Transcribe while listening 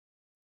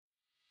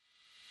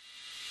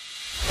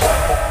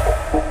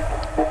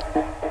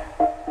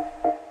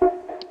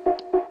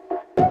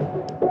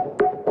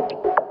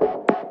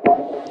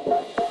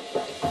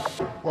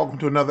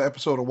to another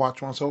episode of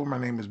Watch Once Over. My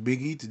name is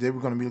Biggie. Today we're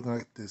going to be looking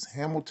at this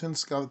Hamilton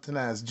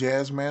skeletonized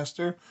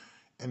Jazzmaster,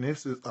 and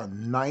this is a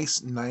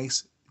nice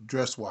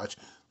dress watch.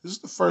 This is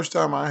the first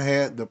time I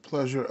had the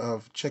pleasure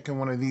of checking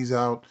one of these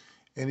out,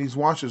 and these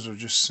watches are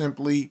just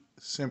simply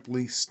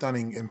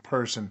stunning in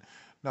person.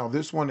 Now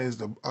this one is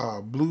the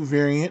blue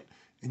variant,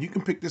 and you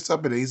can pick this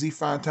up at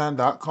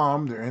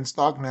azfinetime.com. They're in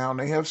stock now, and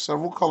they have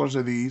several colors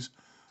of these.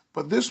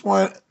 But this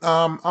one,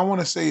 I want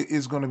to say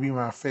is going to be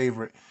my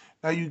favorite.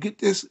 Now you get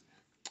this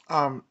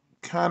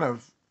kind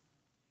of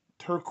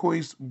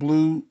turquoise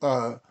blue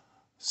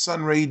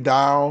sunray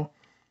dial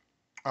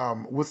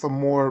with a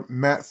more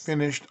matte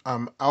finished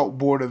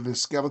outboard of the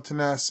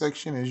skeletonized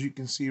section. As you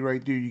can see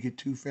right there, you get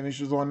two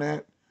finishes on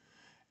that.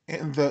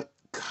 And the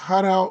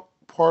cutout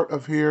part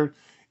of here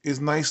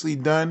is nicely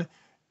done.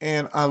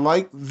 And I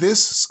like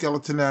this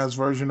skeletonized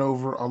version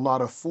over a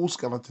lot of full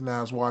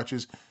skeletonized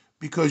watches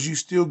because you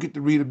still get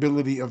the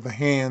readability of the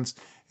hands.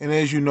 And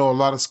as you know, a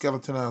lot of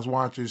skeletonized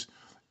watches,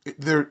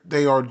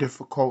 they are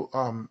difficult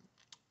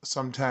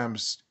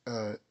sometimes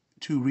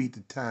to read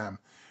the time.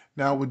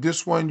 Now with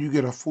this one, you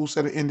get a full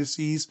set of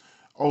indices.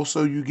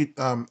 Also, you get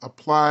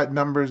applied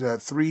numbers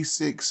at 3,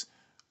 6,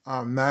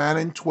 9,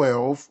 and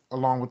 12,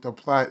 along with the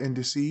applied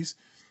indices.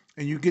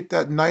 And you get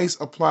that nice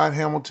applied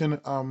Hamilton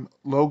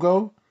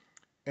logo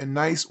and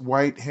nice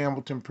white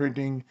Hamilton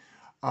printing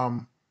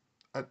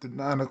at the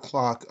 9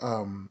 o'clock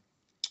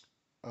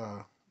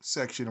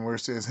section where it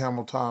says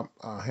Hamilton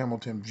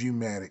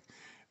Viewmatic.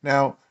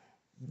 Now,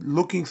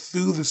 looking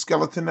through the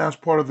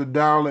skeletonized part of the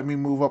dial, let me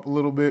move up a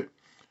little bit.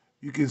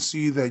 You can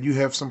see that you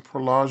have some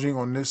perlaging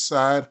on this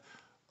side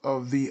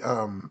of the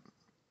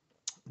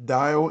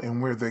dial,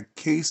 and where the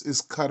case is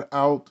cut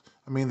out,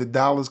 the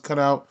dial is cut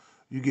out,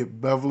 you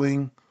get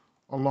beveling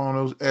along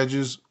those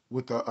edges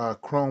with a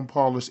chrome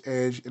polished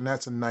edge, and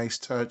that's a nice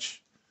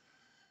touch.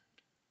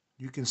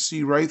 You can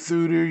see right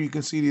through there. You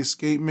can see the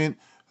escapement.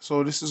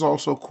 So this is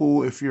also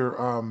cool if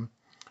you're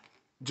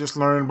just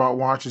learning about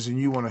watches and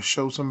you want to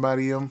show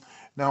somebody them.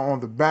 Now on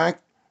the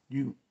back,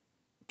 you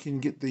can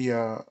get the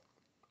a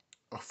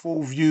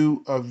full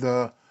view of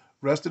the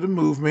rest of the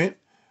movement,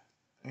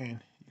 and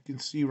you can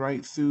see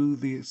right through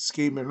the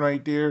escapement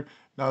right there.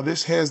 Now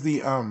this has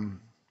the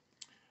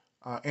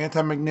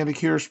anti-magnetic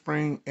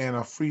hairspring and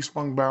a free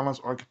swung balance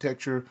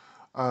architecture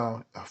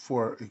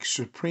for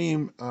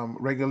supreme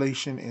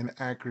regulation and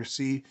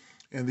accuracy,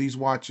 and these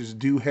watches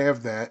do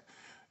have that.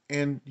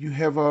 And you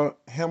have a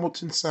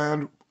Hamilton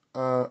signed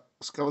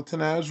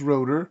skeletonized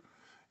rotor,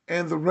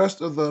 and the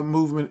rest of the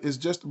movement is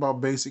just about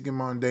basic and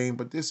mundane,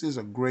 but this is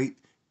a great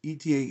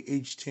ETA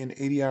H10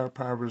 80-hour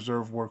power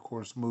reserve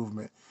workhorse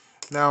movement.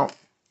 Now,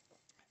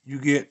 you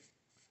get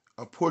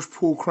a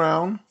push-pull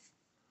crown.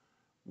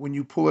 When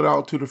you pull it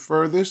out to the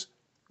furthest,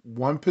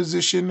 one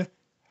position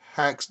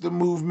hacks the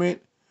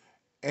movement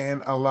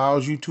and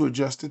allows you to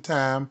adjust the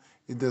time.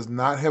 It does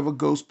not have a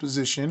ghost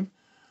position.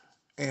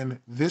 And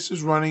this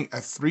is running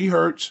at 3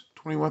 hertz,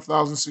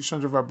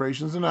 21,600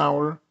 vibrations an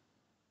hour.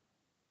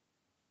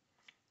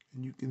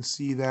 And you can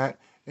see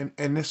that.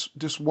 And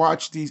this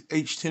watch, these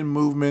H10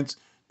 movements,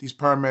 these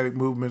Powermatic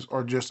movements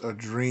are just a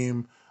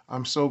dream.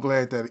 I'm so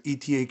glad that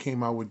ETA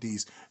came out with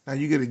these. Now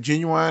you get a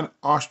genuine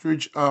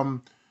ostrich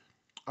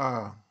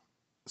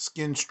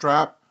skin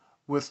strap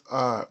with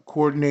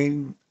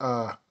coordinating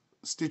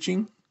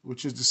stitching,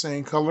 which is the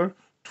same color.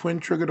 Twin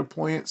trigger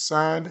deployant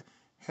signed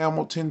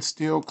Hamilton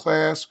steel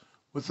clasp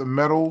with a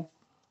metal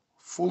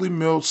fully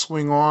milled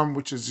swing arm,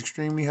 which is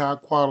extremely high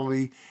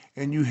quality,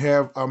 and you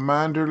have a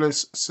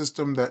minderless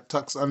system that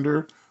tucks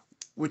under,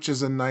 which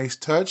is a nice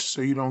touch,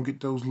 so you don't get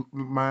those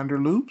minder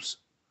loops.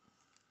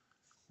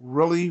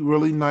 Really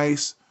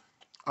nice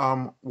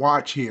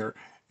watch here.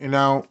 And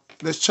now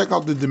let's check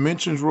out the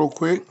dimensions real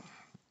quick.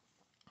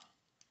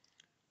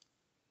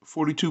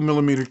 42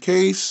 millimeter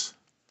case,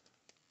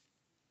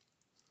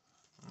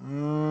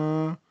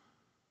 about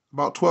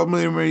 12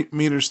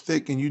 millimeters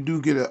thick, and you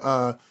do get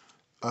a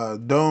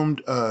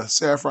domed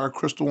sapphire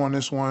crystal on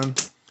this one,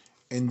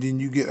 and then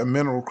you get a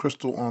mineral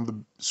crystal on the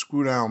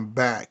screw down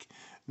back.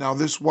 Now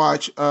this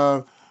watch,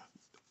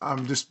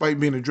 despite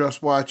being a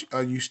dress watch,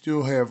 you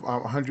still have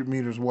 100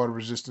 meters water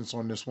resistance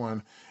on this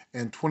one,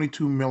 and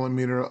 22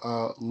 millimeter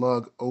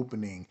lug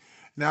opening.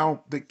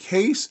 Now the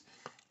case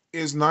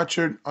is not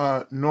your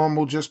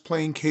normal just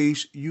plain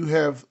case. You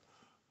have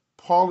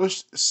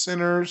polished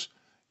centers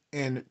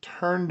and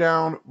turned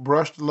down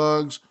brushed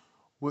lugs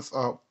with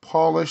a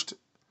polished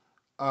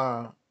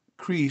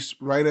crease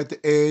right at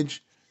the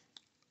edge,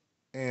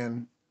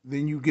 and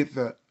then you get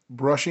the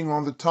brushing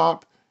on the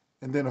top,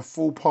 and then a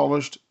full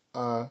polished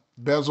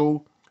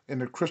bezel,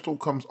 and the crystal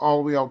comes all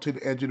the way out to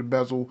the edge of the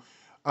bezel,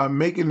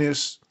 making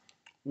this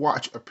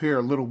watch appear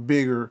a little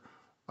bigger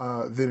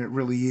than it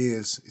really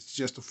is. It's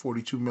just a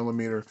 42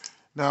 millimeter.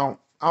 Now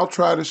I'll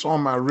try this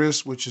on my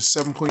wrist, which is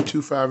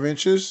 7.25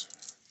 inches.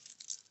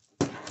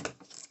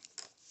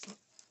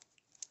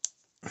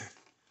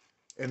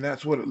 And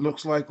that's what it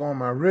looks like on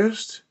my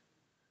wrist.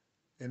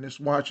 And this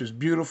watch is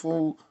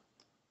beautiful.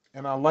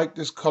 And I like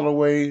this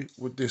colorway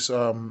with this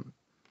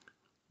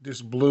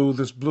this blue.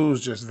 This blue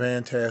is just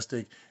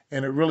fantastic,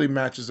 and it really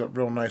matches up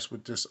real nice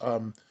with this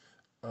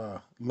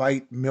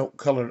light milk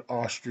colored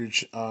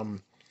ostrich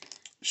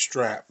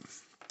strap.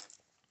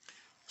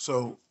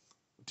 So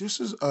this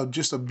is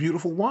just a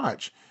beautiful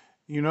watch.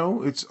 You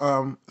know, it's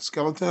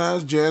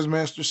skeletonized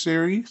Jazzmaster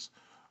series.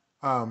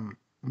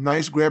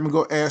 Nice grab and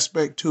go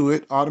aspect to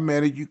it.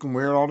 Automatic, you can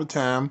wear it all the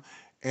time,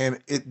 and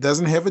it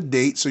doesn't have a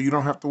date, so you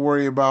don't have to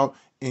worry about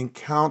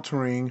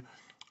encountering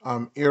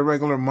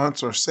irregular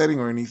months or setting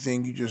or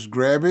anything. You just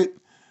grab it,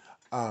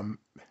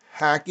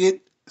 hack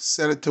it,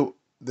 set it to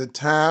the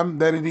time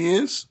that it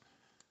is,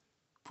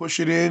 push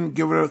it in,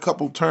 give it a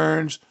couple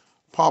turns,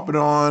 pop it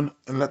on,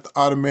 and let the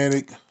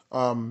automatic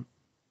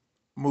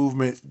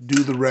movement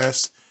do the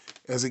rest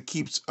as it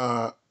keeps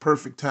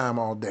perfect time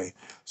all day.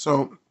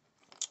 So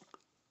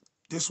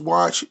this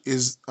watch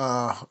is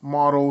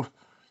modeled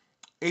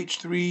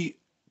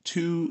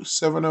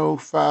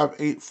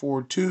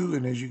H32705842,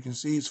 and as you can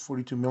see, it's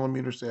 42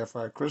 millimeter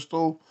sapphire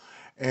crystal,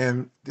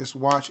 and this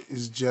watch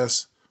is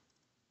just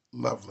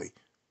lovely.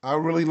 I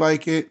really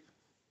like it.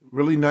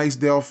 Really nice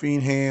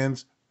Delphine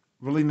hands,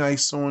 really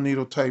nice sewing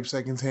needle type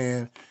seconds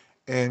hand,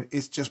 and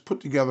it's just put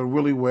together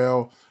really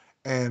well.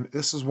 And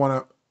this is one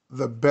of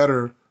the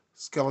better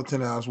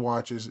skeletonized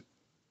watches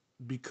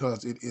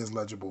because it is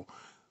legible.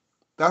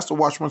 That's the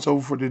watch once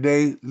over for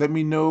today. Let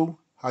me know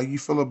how you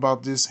feel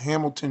about this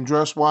Hamilton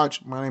dress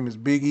watch. My name is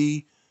Big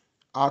E.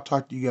 I'll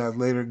talk to you guys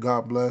later.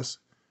 God bless,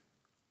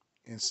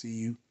 and see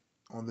you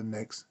on the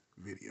next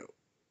video.